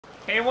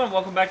Hey everyone,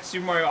 welcome back to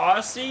Super Mario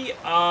Odyssey.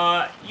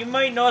 You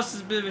might notice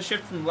there's a bit of a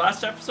shift from the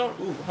last episode.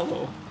 Ooh,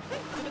 hello.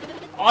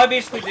 All I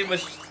basically did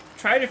was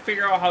try to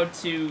figure out how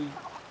to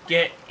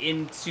get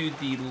into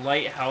the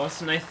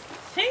lighthouse, and I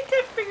think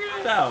I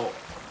figured it out.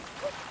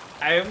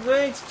 I'm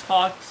going to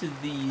talk to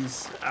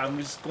these, I'm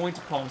just going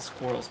to call them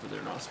squirrels, but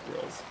they're not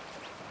squirrels.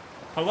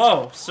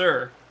 Hello,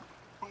 sir.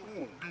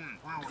 To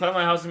climb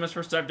my house, you must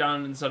first dive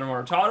down inside of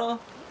Mortado.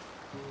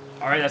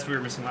 Alright, that's what we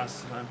were missing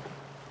last time.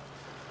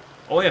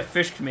 Only a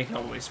fish can make it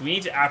all the way, so we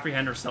need to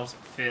apprehend ourselves a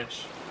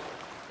fish.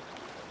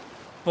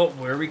 But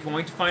where are we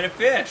going to find a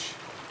fish?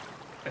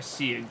 I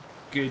see a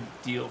good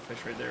deal of fish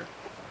right there.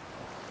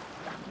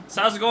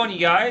 So how's it going, you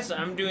guys?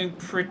 I'm doing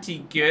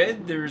pretty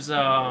good. There's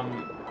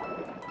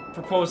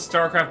proposed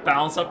StarCraft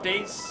balance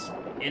updates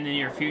in the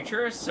near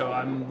future, so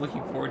I'm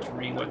looking forward to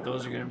reading what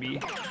those are going to be.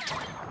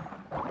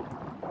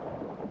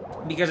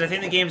 Because I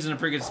think the game's in a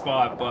pretty good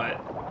spot, but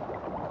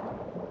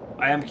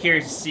I am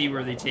curious to see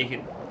where they take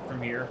it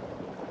from here.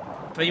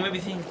 But you might be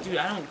thinking, dude,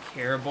 I don't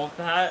care about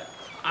that.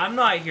 I'm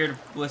not here to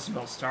listen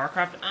about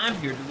StarCraft. I'm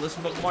here to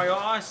listen about Mario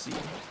Odyssey.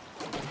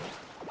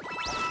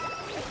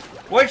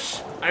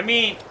 Which, I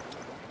mean,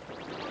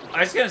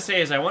 I was gonna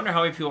say is I wonder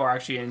how many people are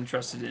actually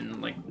interested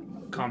in, like,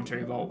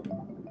 commentary about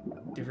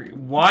different...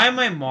 Why am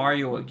I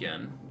Mario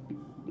again?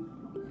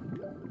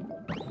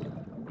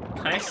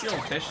 Can I steal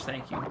a fish?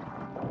 Thank you.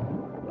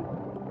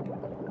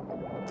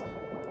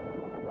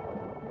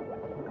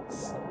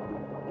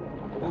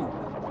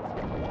 Ooh.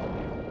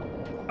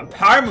 A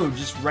power move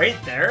just right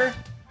there?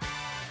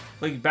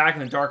 Like back in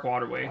the dark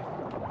waterway.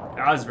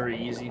 That was very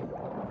easy.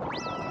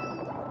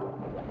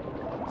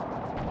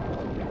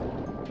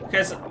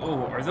 Okay, so,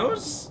 oh, are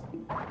those...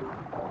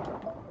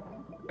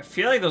 I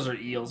feel like those are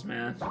eels,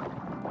 man.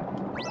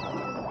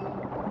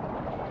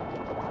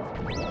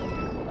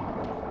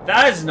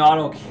 That is not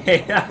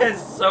okay. That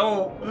is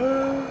so...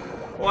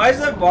 Why is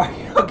that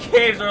Mario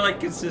caves are like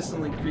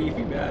consistently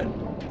creepy, man?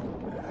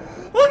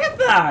 Look at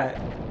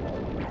that!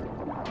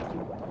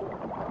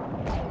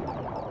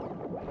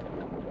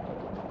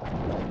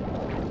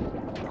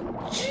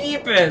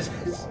 Jeepers!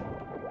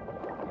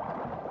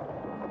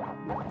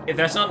 If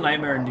that's not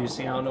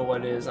nightmare-inducing, I don't know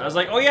what is. I was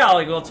like, oh yeah,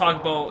 like we'll talk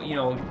about, you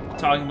know,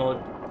 talking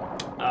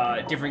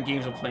about different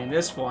games we'll play in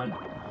this one.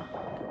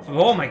 But,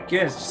 oh my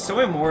goodness, so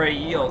many more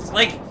eels.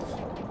 Like,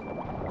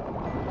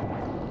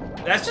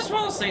 that's just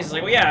one of those things. It's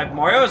like, well, yeah,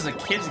 Mario is a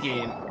kid's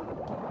game,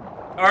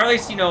 or at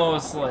least you know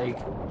it's like,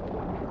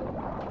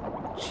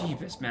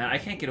 jeepers, man, I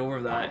can't get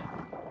over that.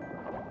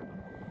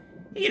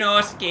 You know,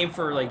 it's a game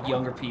for like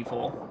younger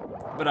people.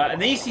 But,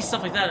 and then you see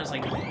stuff like that, and it's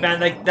like,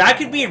 man, like, that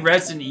could be in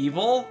Resident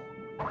Evil.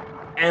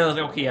 And I was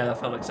like, okay, yeah, that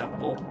felt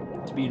acceptable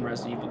to be in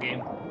Resident Evil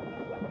game.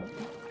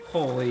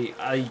 Holy,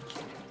 and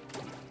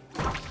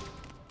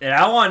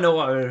I want to know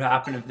what would have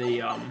happened if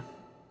they,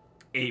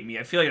 ate me.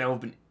 I feel like that would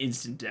have been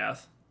instant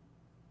death.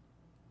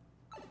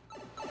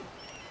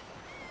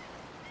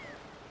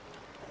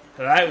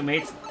 Alright, we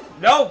made...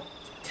 No!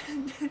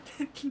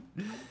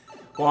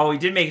 Well, we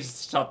did make it to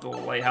stop the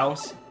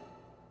lighthouse.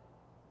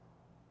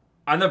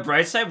 On the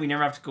bright side, we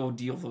never have to go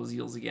deal with those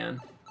eels again.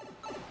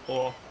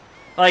 Oh.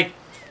 Like,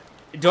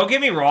 don't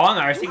get me wrong,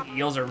 I think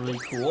eels are really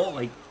cool.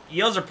 Like,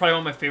 eels are probably one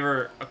of my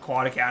favorite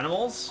aquatic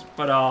animals,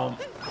 but,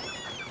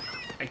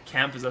 I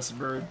can't possess a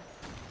bird.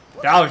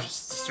 That was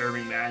just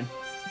disturbing, man.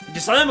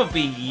 Just something about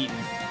being eaten.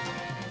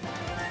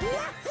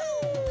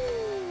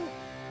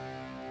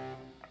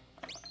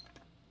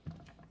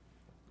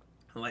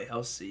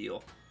 Lighthouse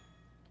seal.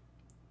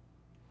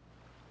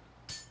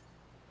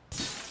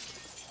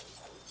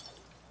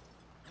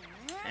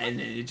 And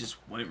then it just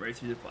went right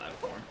through the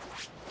platform.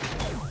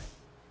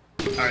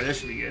 Alright, that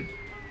should be good.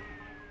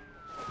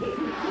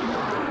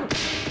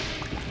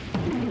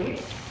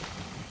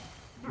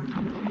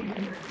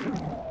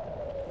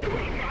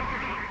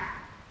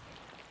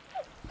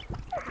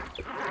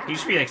 He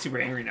should be like super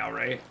angry now,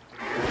 right?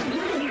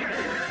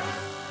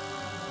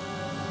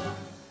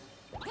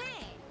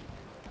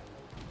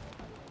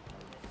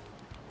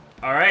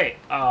 Alright,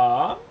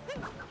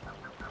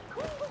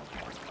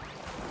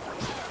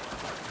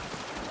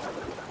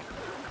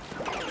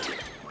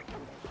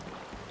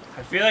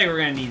 I feel like we're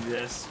gonna need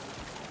this.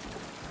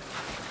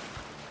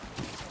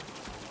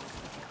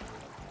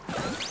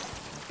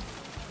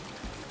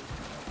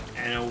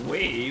 And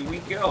away we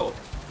go.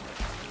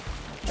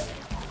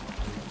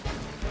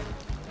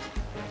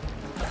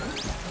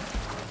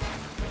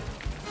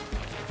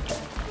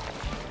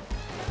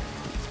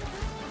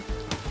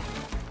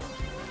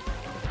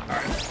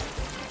 Alright.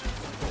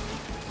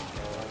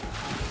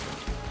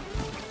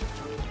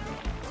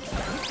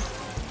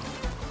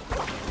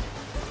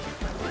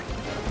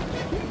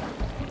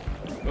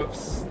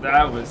 Whoops,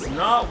 that was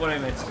not what I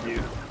meant to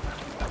do.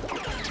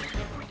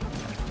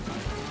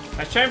 I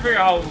was trying to figure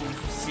out how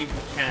to see if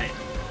we can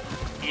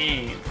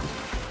aim.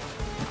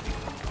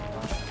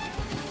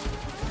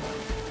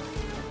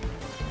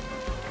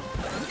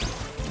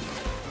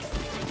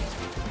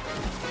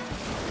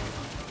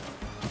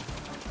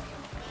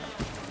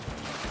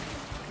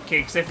 Okay,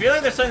 because I feel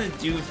like there's something to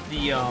do with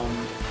the,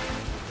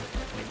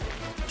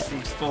 the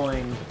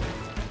exploding...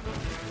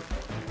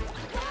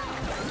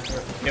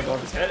 Get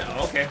above his head?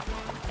 Oh, okay.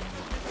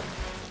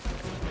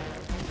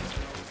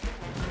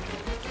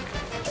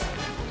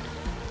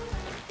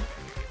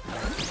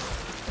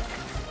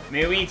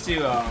 Maybe we need to,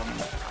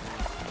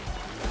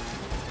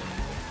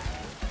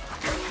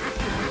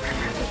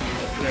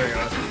 there we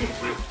go.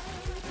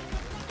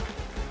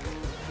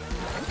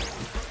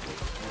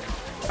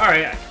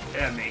 Alright,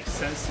 that makes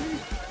sense to me.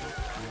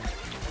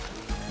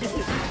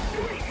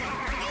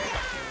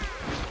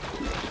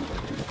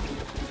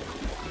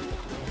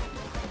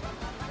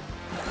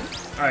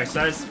 Alright, so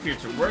that disappeared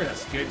to work.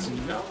 That's good to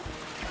know.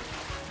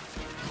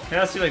 Yeah,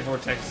 let's see like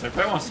vortexes. I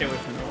probably want to stay away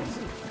from those.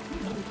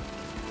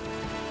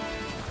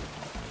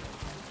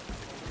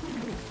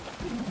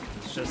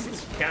 Let's just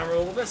this camera a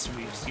little bit so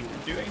we can see what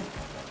we're doing.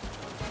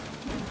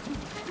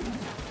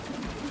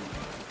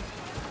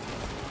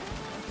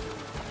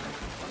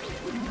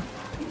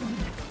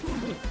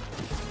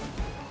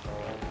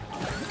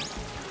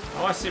 I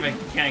want to see if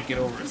I can't get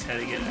over his head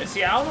again.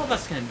 See, I don't know if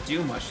that's going to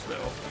do much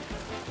though.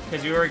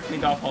 Because we already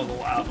cleaned off all the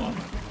lava.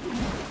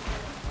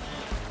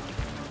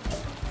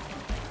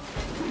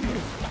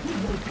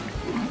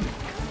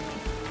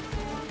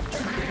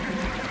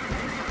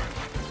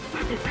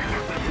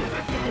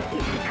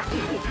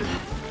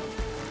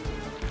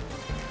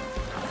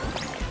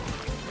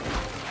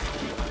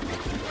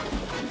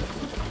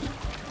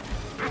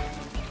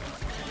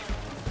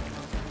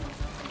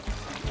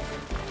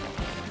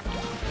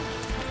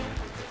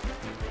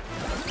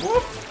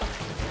 Whoop!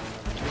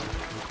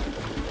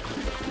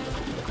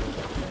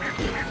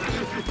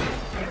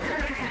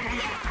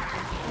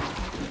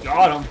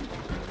 Got him.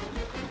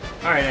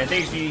 Alright, I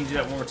think we need to do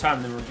that one more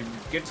time, then we're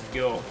good to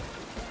go.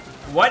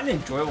 What an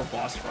enjoyable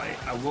boss fight,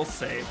 I will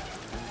say.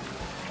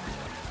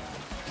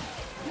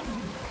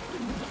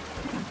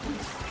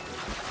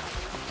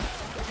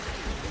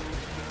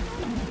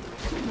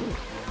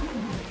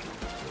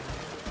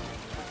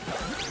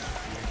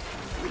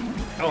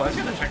 Oh, that's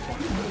gonna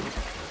checkpoint.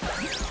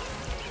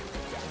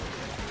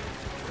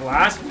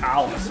 Glass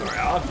Palace. Alright,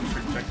 I'll have to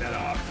sure check that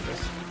out after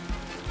this.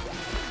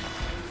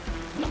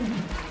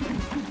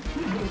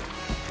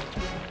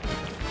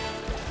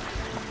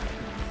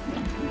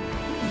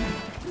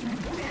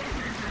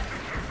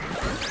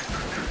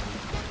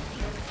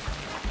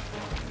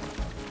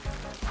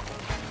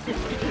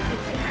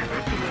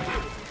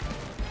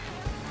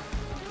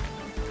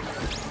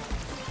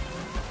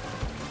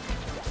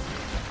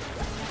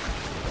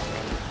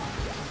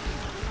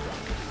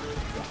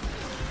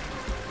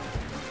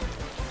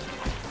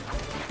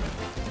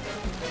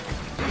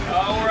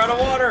 Oh, we're out of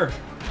water!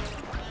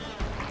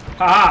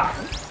 Haha!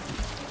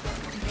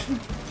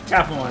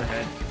 Tap him on the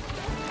head.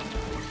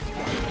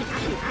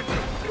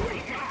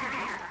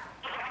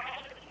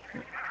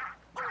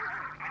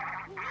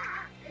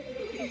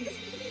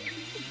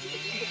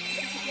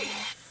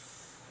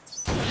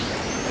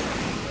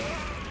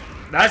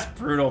 That's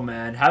brutal,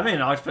 man. Having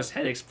an octopus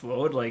head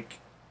explode, like...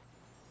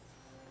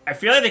 I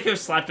feel like they could have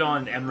slapped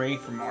on Emery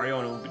from Mario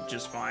and it would be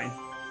just fine.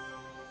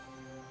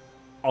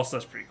 Also,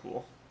 that's pretty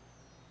cool.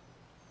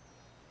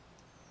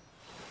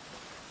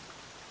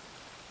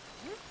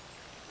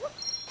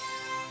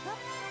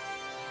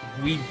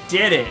 We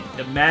did it!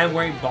 The man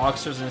wearing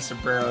boxers and a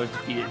sombrero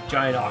defeated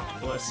Giant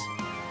Octopus.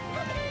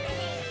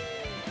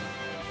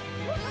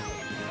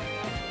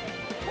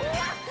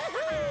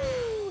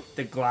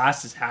 The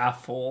glass is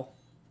half full.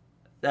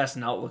 That's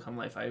an outlook on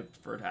life I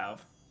prefer to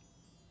have.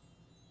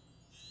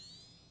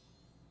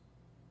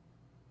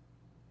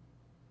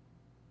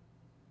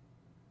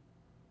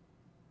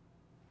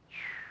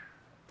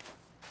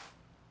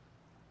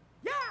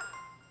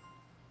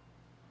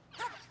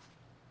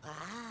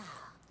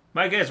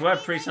 My goodness, what a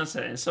pretty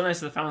sunset. And it's so nice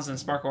that the fountains and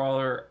Sparkle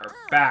Water are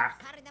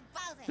back.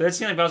 Let's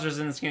see like Bowser's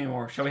in this game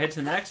anymore. Shall we head to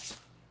the next?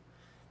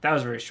 That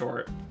was very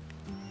short.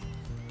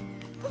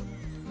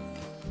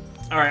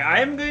 Alright, I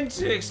am going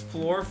to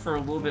explore for a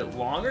little bit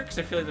longer because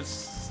I feel like there's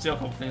still a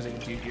couple things I can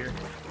do here.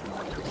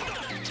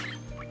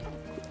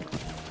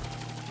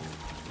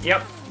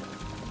 Yep.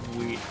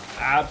 We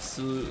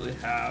absolutely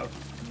have.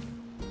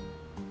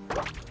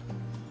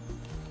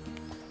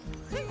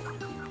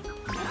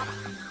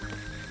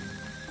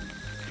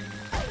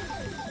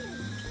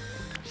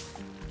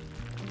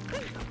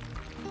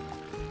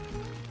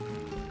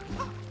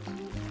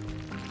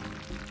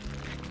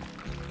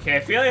 Okay, I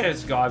feel like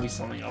there's gotta be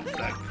something up with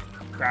that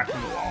crack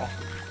in the wall.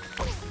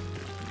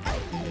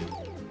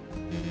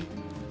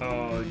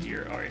 Oh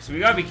dear. Alright, so we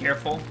gotta be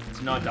careful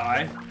to not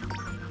die.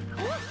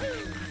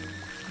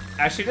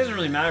 Actually, it doesn't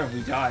really matter if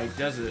we die,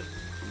 does it?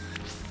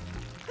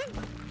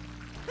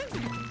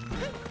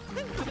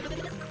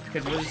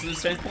 Because we'll just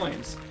lose 10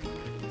 coins.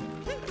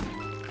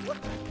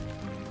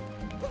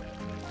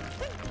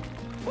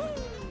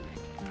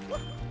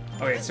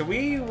 Okay, so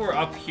we were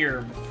up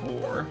here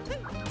before.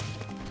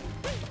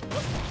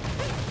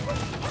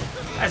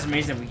 That's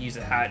amazing that we use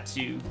a hat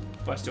to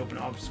bust open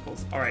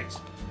obstacles. Alright.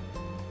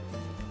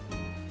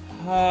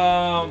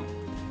 Oh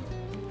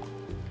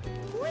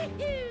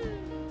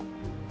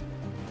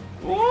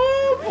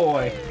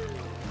boy.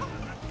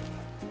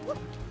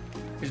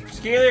 His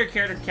scalar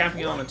character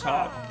camping on the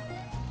top.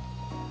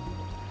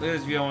 Look at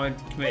this view. I want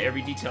to commit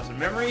every detail to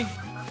memory.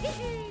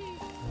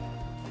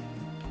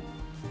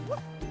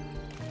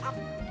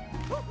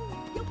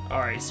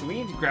 Alright, so we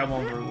need to grab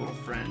one of our little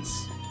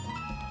friends.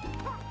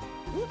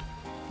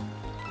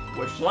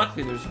 Which,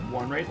 luckily, there's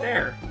one right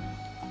there.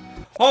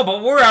 Oh,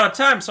 but we're out of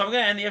time, so I'm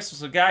going to end the episode.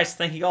 So, guys,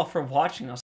 thank you all for watching.